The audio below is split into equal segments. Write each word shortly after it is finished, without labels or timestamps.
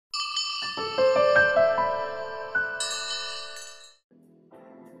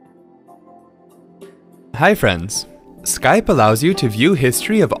Hi friends! Skype allows you to view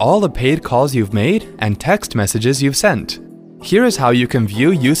history of all the paid calls you've made and text messages you've sent. Here is how you can view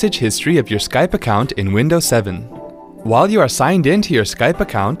usage history of your Skype account in Windows 7. While you are signed into your Skype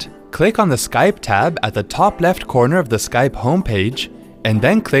account, click on the Skype tab at the top left corner of the Skype homepage and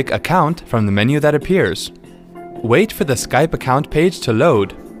then click Account from the menu that appears. Wait for the Skype account page to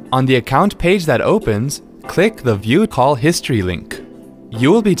load. On the account page that opens, click the View Call History link. You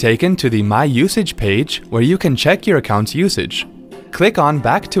will be taken to the My Usage page where you can check your account's usage. Click on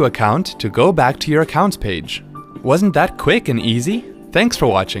Back to Account to go back to your accounts page. Wasn't that quick and easy? Thanks for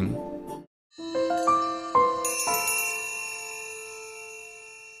watching.